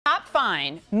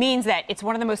fine means that it's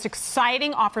one of the most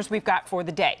exciting offers we've got for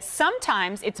the day.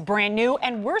 Sometimes it's brand new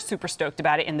and we're super stoked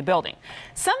about it in the building.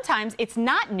 Sometimes it's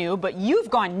not new, but you've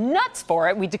gone nuts for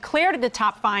it. We declared it the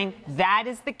top fine. That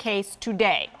is the case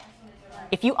today.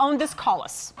 If you own this, call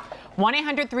us.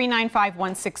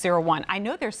 1-800-395-1601. I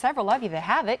know there's several of you that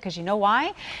have it, because you know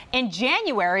why? In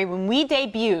January, when we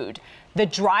debuted the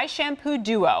dry shampoo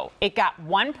duo, it got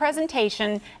one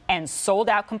presentation and sold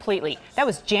out completely. That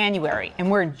was January, and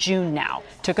we're in June now.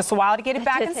 Took us a while to get it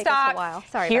back in stock.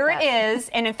 Sorry here about it that. is,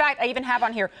 and in fact, I even have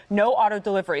on here no auto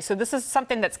delivery. So this is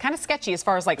something that's kind of sketchy as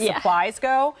far as supplies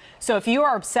go. So if you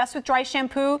are obsessed with dry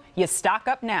shampoo, you stock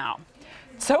up now.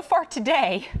 So far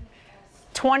today,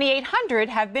 2,800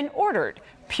 have been ordered.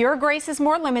 Pure Grace is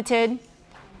more limited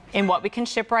in what we can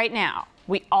ship right now.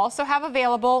 We also have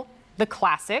available the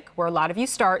Classic, where a lot of you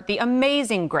start, the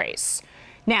Amazing Grace.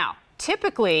 Now,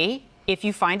 typically, if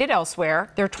you find it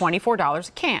elsewhere, they're $24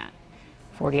 a can,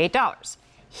 $48.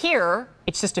 Here,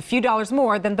 it's just a few dollars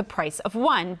more than the price of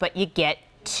one, but you get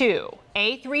two.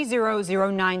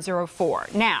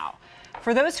 A300904. Now,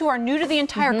 for those who are new to the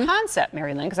entire concept,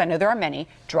 Mary Lynn, because I know there are many,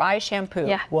 dry shampoo.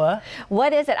 Yeah.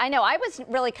 What is it? I know I was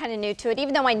really kind of new to it.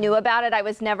 Even though I knew about it,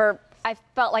 I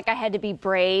felt like I had to be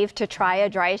brave to try a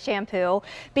dry shampoo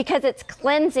because it's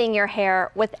cleansing your hair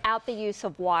without the use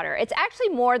of water. It's actually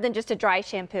more than just a dry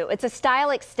shampoo. It's a style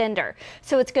extender.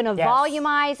 So it's going to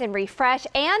volumize and refresh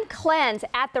and cleanse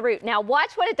at the root. Now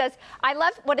watch what it does. I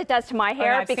love what it does to my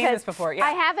hair I've seen this before. Yeah.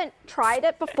 I haven't tried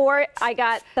it before. I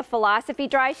got the Philosophy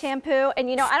dry shampoo, and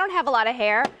I don't have a lot of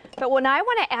hair, but when I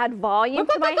want to add volume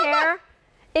to my hair,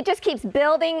 it just keeps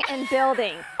building and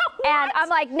building. And I'm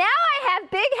like, now I have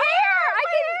big hair. I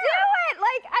can do it.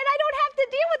 And I don't have to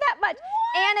deal with that much.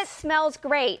 And it smells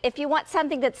great. If you want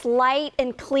something that's light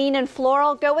and clean and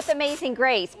floral, go with Amazing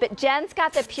Grace. But Jen's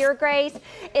got the Pure Grace.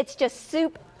 It's just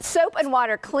soap and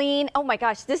water clean. Oh my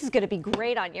gosh, this is going to be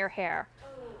great on your hair.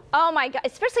 Oh my God,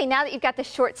 especially now that you've got the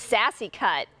short, sassy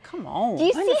cut. Come on. Do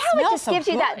you see how it just gives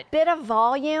you that bit of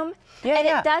volume? Yeah, and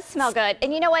it does smell good.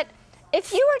 And you know what?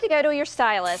 If you were to go to your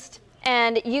stylist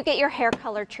and you get your hair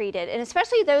color treated, and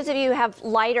especially those of you who have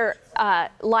lighter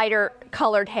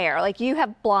colored hair, like you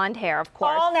have blonde hair, of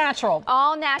course. All natural.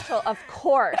 All natural, of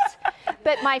course.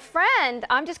 But my friend,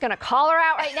 I'm just going to call her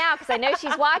out right now because I know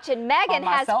she's watching. Megan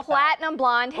has platinum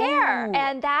blonde hair,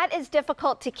 and that is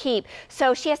difficult to keep.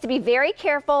 So she has to be very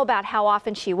careful about how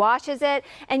often she washes it.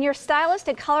 And your stylist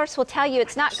and colorist will tell you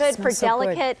it's not good for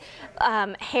delicate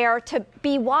hair to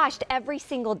be washed every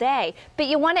single day. But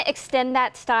you want to extend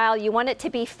that style. You want it to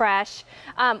be fresh.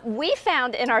 We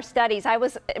found in our studies, I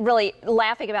was really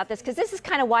laughing about this because this is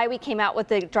kind of why we came out with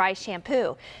the dry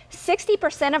shampoo.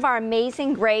 60% of our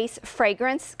Amazing Grace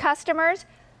fragrance customers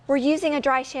were using a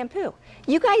dry shampoo.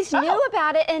 You guys knew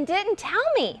about it and didn't tell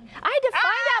me. I had to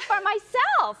find out for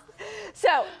myself.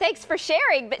 So thanks for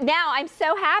sharing, but now I'm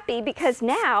so happy because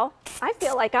now I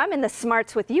feel like I'm in the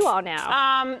smarts with you all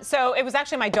now. So it was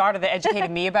actually my daughter that educated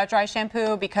me about dry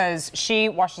shampoo because she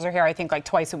washes her hair, I think, like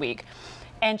twice a week.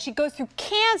 And she goes through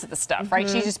cans of the stuff, right?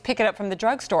 She just pick it up from the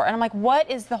drugstore. And I'm like, what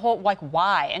is the whole,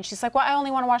 why? And she's like, well, I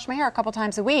only want to wash my hair a couple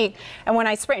times a week. And when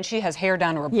I spray, and she has hair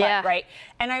down to her butt, right?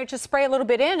 And I just spray a little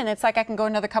bit in, and it's like I can go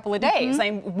another couple of days.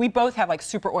 We both have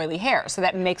super oily hair, so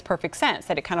that makes perfect sense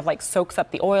that it kind of soaks up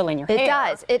the oil in your hair. It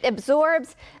does. It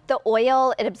absorbs the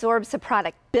oil, it absorbs the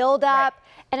product buildup.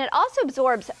 And it also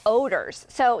absorbs odors.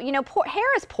 So,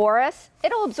 hair is porous.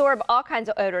 It'll absorb all kinds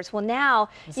of odors. Well, now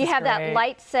you have that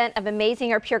light scent of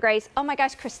Amazing or Pure Grace. Oh my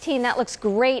gosh, Christine, that looks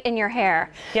great in your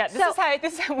hair. Yeah, this is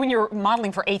how when you're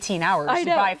modeling for 18 hours, you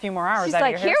buy a few more hours out of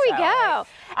your hair. She's like, here we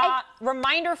go.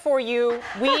 Reminder for you,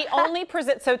 we only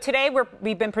present, so today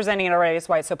we've been presenting it already. That's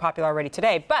why it's so popular already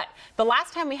today. But the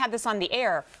last time we had this on the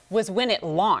air was when it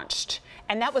launched.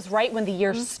 And that was right when the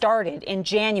year started in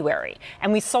January.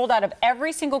 And we sold out of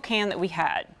every single can that we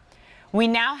had. We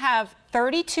now have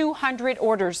 3,200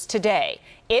 orders today.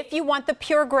 If you want the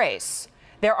Pure Grace,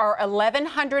 there are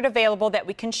 1,100 available that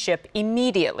we can ship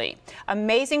immediately.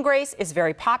 Amazing Grace is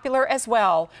very popular as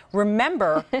well.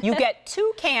 Remember, you get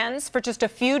 2 cans for just a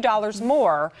few dollars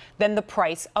more than the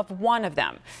price of one of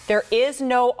them. There is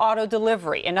no auto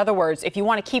delivery. In other words, if you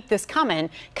want to keep this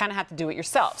coming, kind of have to do it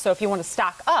yourself. So if you want to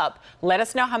stock up, let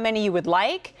us know how many you would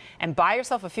like and buy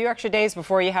yourself a few extra days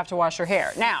before you have to wash your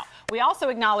hair. Now, we also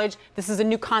acknowledge this is a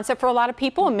new concept for a lot of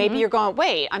people, and maybe you're going,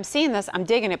 wait, I'm seeing this, I'm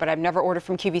digging it, but I've never ordered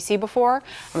from QVC before.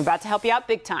 I'm about to help you out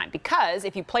big time, because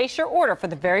if you place your order for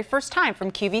the very first time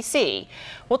from QVC,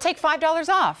 we'll take $5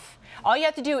 off. All you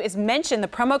have to do is mention the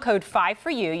promo code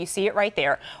 5FORYOU. You see it right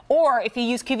there. Or if you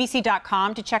use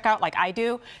QVC.com to check out like I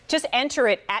do, just enter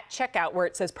it at checkout where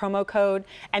it says promo code,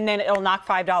 and then it'll knock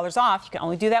 $5 off. You can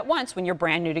only do that once when you're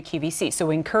brand new to QVC. So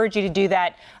we encourage you to do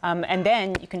that, and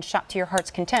then you can shop to your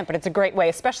heart's content. But it's a great way,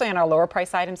 especially on our lower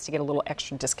price items, to get a little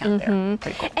extra discount there.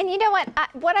 Pretty cool. And you know what?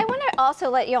 What I want to also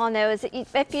let you all know is that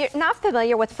if you're not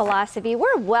familiar with Philosophy,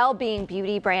 we're a well-being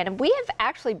beauty brand, and we have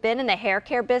actually been in the hair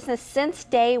care business since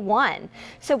day one.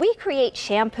 So we create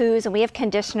shampoos and we have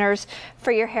conditioners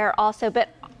for your hair also, but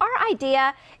our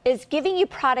idea is giving you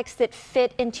products that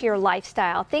fit into your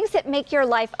lifestyle, things that make your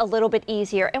life a little bit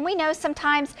easier. And we know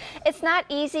sometimes it's not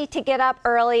easy to get up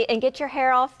early and get your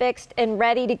hair all fixed and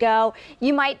ready to go.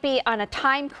 You might be on a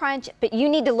time crunch, but you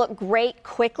need to look great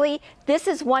quickly. This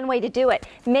is one way to do it.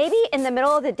 Maybe in the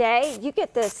middle of the day, you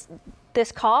get this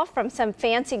call from some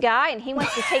fancy guy and he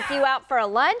wants to take you out for a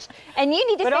lunch and you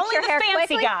need to fix your hair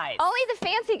quickly. Only the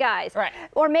fancy guys. Right.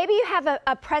 Or maybe you have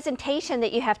a presentation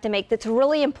that you have to make that's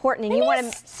really important and maybe you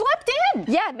want to slept in.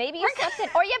 Yeah, maybe you slept in.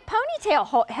 Or you have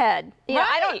ponytail head. You know,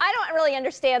 I don't really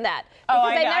understand that.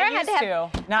 Because I never had to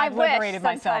have. Now I've liberated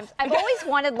myself. I've always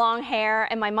wanted long hair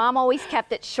and my mom always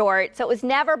kept it short, so it was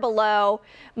never below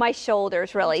my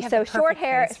shoulders really. So short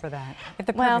hair face for that. You have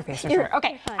the perfect face for short.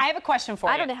 Okay, I have a question for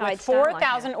you. I don't know how With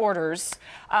 4,000 orders,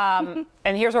 and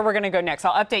here's where we're going to go next.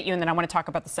 I'll update you, and then I want to talk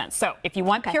about the scents. So if you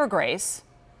want Pure Grace,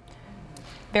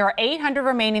 there are 800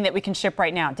 remaining that we can ship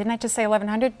right now. Didn't I just say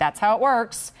 1,100? That's how it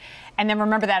works. And then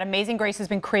remember that Amazing Grace has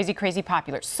been crazy, crazy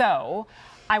popular. So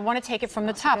I want to take it from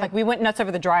the top. Like we went nuts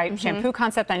over the dry shampoo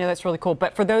concept. I know that's really cool.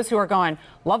 But for those who are going,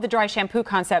 love the dry shampoo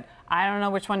concept, I don't know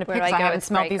which one to pick because I haven't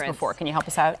smelled these before. Can you help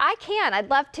us out? I can. I'd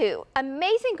love to.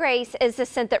 Amazing Grace is the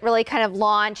scent that really kind of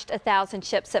launched 1,000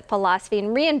 ships at Philosophy and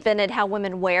reinvented how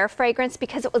women wear fragrance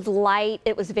because it was light,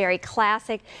 it was very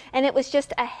classic, and it was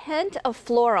just a hint of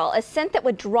floral, a scent that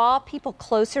would draw people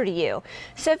closer to you.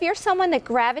 So if you're someone that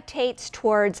gravitates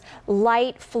towards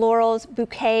light florals,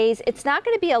 bouquets, it's not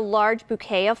going to be a large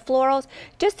bouquet of florals,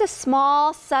 just a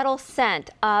small, subtle scent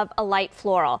of a light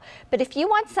floral. But if you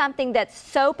want something that's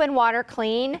soap and water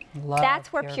clean,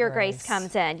 that's where Pure Grace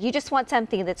comes in. You just want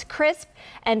something that's crisp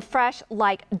and fresh,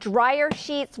 like dryer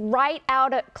sheets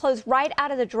clothes right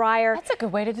out of the dryer. That's a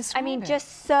good way to describe it. I mean,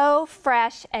 just so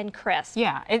fresh and crisp.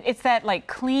 Yeah, it's that like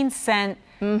clean scent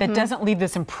that doesn't leave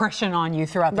this impression on you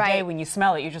throughout the day when you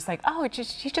smell it. You're just like, oh, you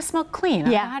just smell clean. I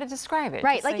don't know how to describe it.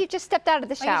 Right, like you just stepped out of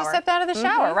the shower. Like you just stepped out of the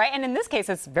shower, right? And in this case,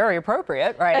 it's very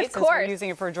appropriate, right? Of course. Since we're using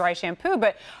it for a dry shampoo.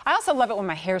 But I also love it when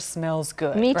my hair smells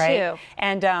good. Me right? too.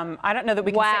 And I don't know that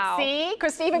we can see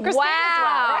Christine as well.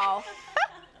 Right?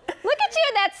 Look at you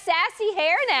in that sassy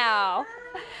hair now.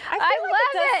 I feel like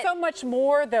it does so much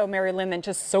more, though, Mary Lynn, than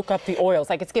just soak up the oils.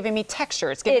 Like, it's giving me texture.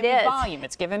 It's giving me volume.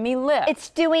 It's giving me lift. It's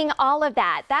doing all of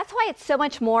that. That's why it's so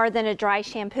much more than a dry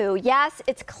shampoo. Yes,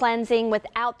 it's cleansing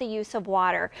without the use of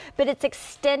water, but it's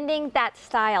extending that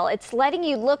style. It's letting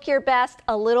you look your best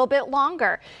a little bit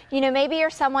longer. You know, maybe you're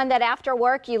someone that after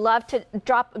work you love to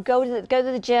go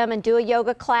to the gym and do a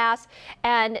yoga class,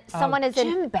 and someone is in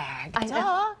gym bag. Keep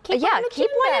one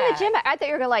in the gym bag. I thought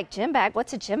you were gonna like gym bag.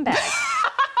 What's a gym bag?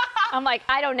 I'm like,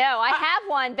 I don't know. I have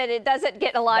one, but it doesn't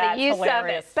get a lot of use of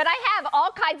it. But I have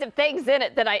all kinds of things in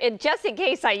it just in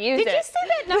case I use it. Did you see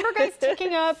that number, guys,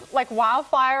 ticking up like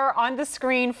wildfire on the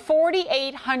screen?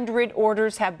 4,800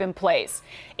 orders have been placed.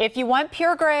 If you want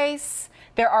Pure Grace,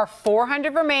 there are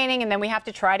 400 remaining, and then we have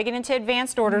to try to get into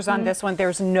advanced orders on this one.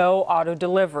 There's no auto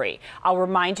delivery. I'll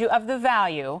remind you of the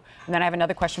value, and then I have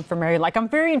another question for Mary. Like, I'm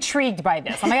very intrigued by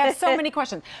this. I have so many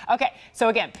questions. Okay, so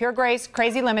again, Pure Grace,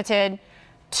 Crazy Limited.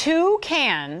 2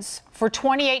 cans for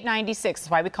 $28.96. That's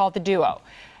why we call it the duo.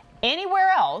 Anywhere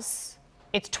else,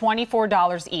 it's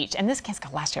 $24 each. And this can's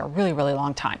gonna last you a really, really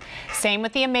long time. Same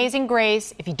with the Amazing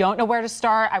Grace. If you don't know where to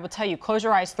start, I will tell you, close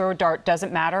your eyes, throw a dart,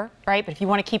 doesn't matter, right? But if you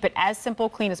want to keep it as simple,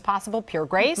 clean as possible, Pure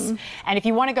Grace. And if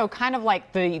you want to go kind of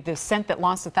like the scent that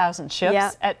launched 1,000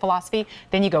 ships at Philosophy,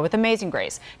 then you go with Amazing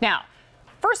Grace. Now,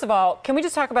 first of all, can we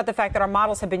just talk about the fact that our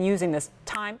models have been using this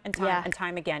time and time and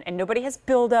time again, and nobody has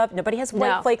buildup, nobody has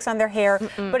white flakes on their hair,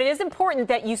 but it is important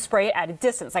that you spray it at a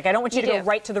distance. Like, I don't want you to go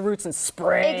right to the roots and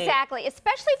spray. Exactly,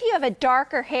 especially if you have a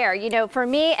darker hair. You know, for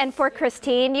me and for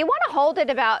Christine, you want to hold it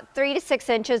about 3 to 6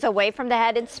 inches away from the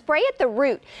head and spray at the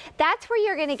root. That's where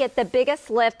you're going to get the biggest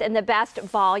lift and the best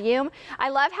volume. I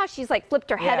love how she's like flipped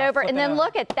her head over, and then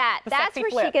look at that. That's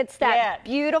where she gets that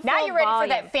beautiful Now you're ready volume.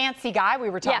 for that fancy guy we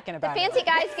were talking about. The fancy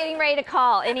guy's getting ready to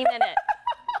call any minute.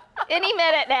 Any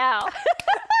minute now.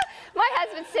 My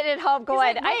husband's sitting at home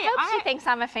going, like, I hope she thinks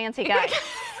I'm a fancy guy.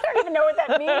 don't even know what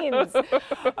that means.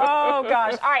 Oh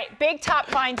gosh. All right, big top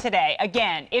find today.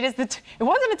 Again, it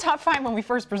wasn't a top find when we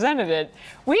first presented it.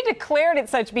 We declared it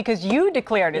such because you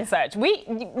declared it such.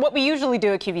 What we usually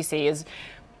do at QVC is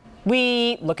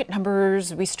we look at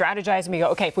numbers, we strategize, and we go,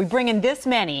 okay, if we bring in this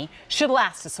many, should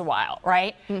last us a while,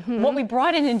 right? What we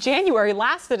brought in January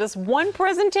lasted us one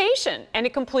presentation, and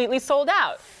it completely sold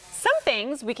out. Some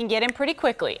things we can get in pretty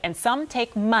quickly, and some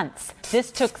take months.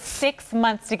 This took 6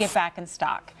 months to get back in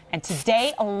stock. And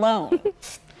today alone,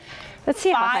 let's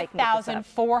see how I can make this up.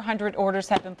 5,400 orders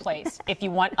have been placed. If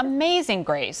you want Amazing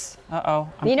Grace,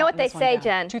 you know what they say,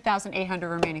 Jen? 2,800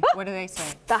 remaining. What do they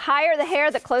say? The higher the hair,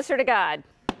 the closer to God.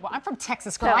 Well, I'm from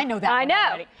Texas, girl. I know that. I know.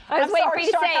 Already. I was waiting for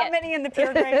you to say how it. many in the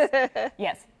Pure Grace?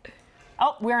 Yes.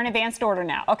 Oh, we're in advanced order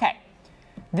now. Okay.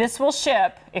 This will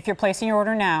ship, if you're placing your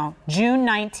order now, June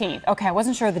 19th. Okay, I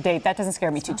wasn't sure of the date. That doesn't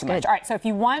scare me too much. All right, so if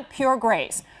you want Pure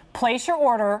Grace, place your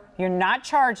order. You're not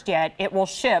charged yet. It will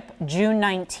ship June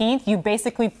 19th. You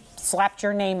basically slapped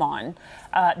your name on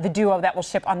the duo that will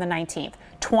ship on the 19th.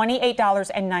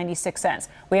 $28.96.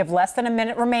 We have less than a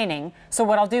minute remaining. So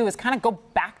what I'll do is kind of go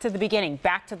back to the beginning,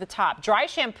 back to the top. Dry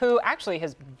shampoo actually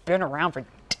has been around for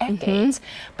decades,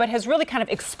 but has really kind of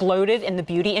exploded in the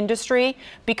beauty industry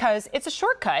because it's a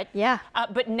shortcut. Yeah.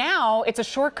 But now it's a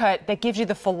shortcut that gives you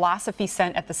the philosophy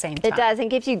scent at the same time. It does, and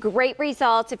gives you great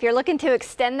results. If you're looking to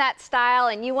extend that style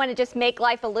and you want to just make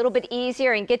life a little bit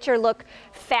easier and get your look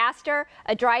faster,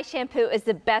 a dry shampoo is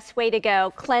the best way to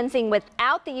go. Cleansing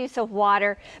without the use of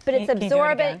water, but it's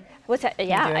absorbent. What's that?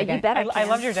 Yeah, you bet. I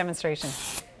loved your demonstration.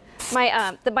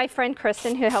 My friend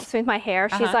Kristen, who helps me with my hair,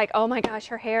 she's like, oh my gosh,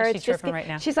 her hair is just right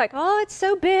now. She's like, oh, it's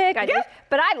so big.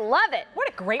 But I love it. What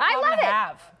a great problem to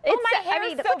have. My hair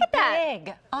is so look at that.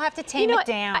 big. I'll have to tame it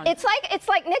down. It's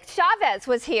like Nick Chavez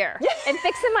was here and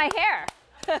fixing my hair.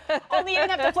 Only you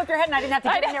didn't have to flip your head and I didn't have to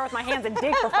get in there with my hands and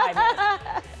dig for 5 minutes.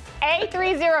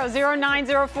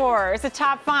 A300904 is a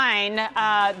top find.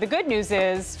 The good news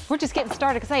is we're just getting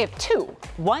started because I have 2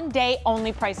 one-day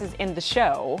only prices in the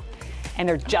show, and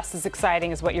they're just as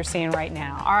exciting as what you're seeing right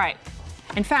now. All right.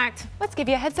 In fact, let's give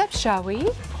you a heads up, shall we?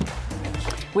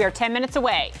 We are 10 minutes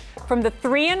away from the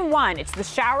 3-in-1. It's the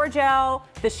shower gel,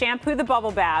 the shampoo, the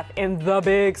bubble bath in the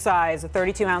big size, a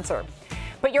 32-ouncer.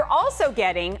 But you're also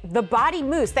getting the body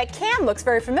mousse. That can looks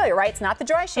very familiar, right? It's not the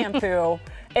dry shampoo.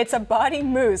 It's a body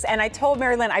mousse. And I told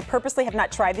Mary Lynn I purposely have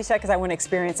not tried this yet because I want to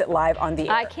experience it live on the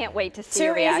air. I can't wait to see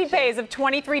your 2 reaction. easy pays of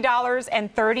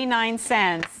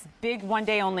 $23.39. Big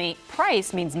one-day only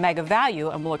price means mega value,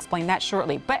 and we'll explain that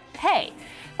shortly. But hey,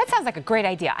 that sounds like a great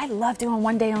idea. I love doing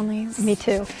one-day onlys. Me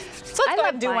too. So let's go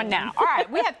ahead and do one now. All right,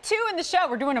 we have 2 in the show.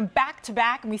 We're doing them back to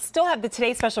back, and we still have the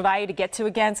Today's Special Value to get to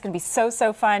again. It's going to be so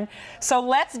fun. So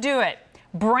let's do it.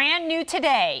 Brand new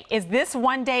today is this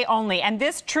one-day only, and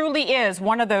this truly is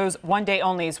one of those one-day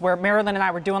onlys where Marilyn and I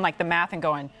were doing like the math and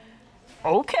going,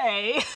 okay.